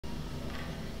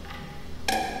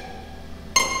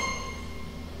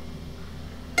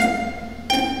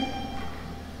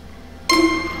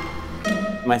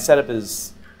my setup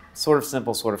is sort of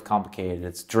simple, sort of complicated.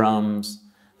 It's drums.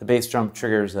 The bass drum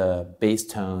triggers a bass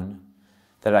tone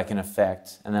that I can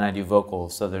affect, and then I do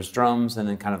vocals. So there's drums and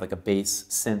then kind of like a bass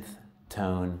synth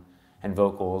tone and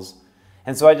vocals.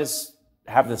 And so I just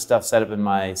have this stuff set up in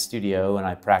my studio and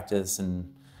I practice,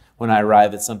 and when I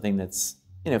arrive at something that's,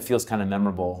 feels kind of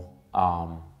memorable,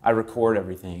 I record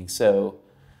everything. So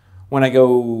when I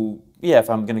go, if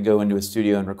I'm gonna go into a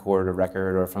studio and record a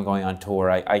record, or if I'm going on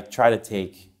tour, I try to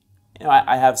take,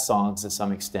 I have songs to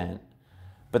some extent,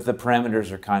 but the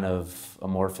parameters are kind of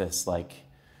amorphous, like,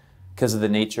 because of the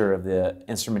nature of the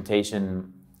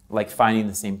instrumentation, like finding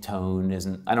the same tone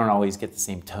I don't always get the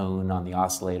same tone on the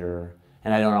oscillator,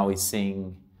 and I don't always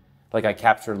sing, like I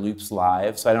capture loops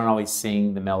live, so I don't always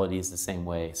sing the melodies the same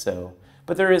way. So,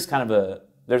 but there is kind of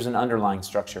there's an underlying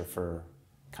structure for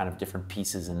kind of different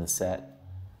pieces in the set.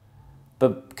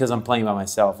 But because I'm playing by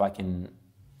myself, I can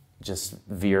just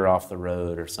veer off the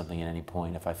road or something at any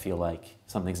point if I feel like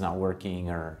something's not working,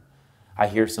 or I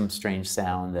hear some strange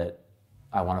sound that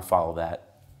I want to follow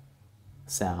that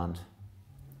sound.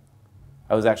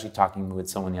 I was actually talking with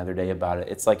someone the other day about it.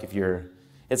 It's like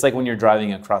when you're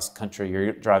driving across country,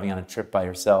 you're driving on a trip by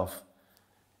yourself,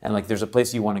 and like there's a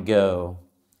place you want to go,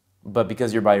 but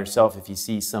because you're by yourself, if you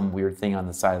see some weird thing on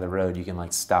the side of the road, you can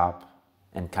like stop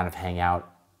and kind of hang out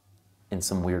in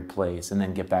some weird place and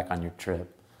then get back on your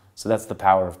trip. So that's the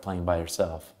power of playing by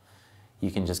yourself.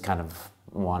 You can just kind of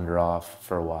wander off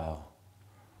for a while.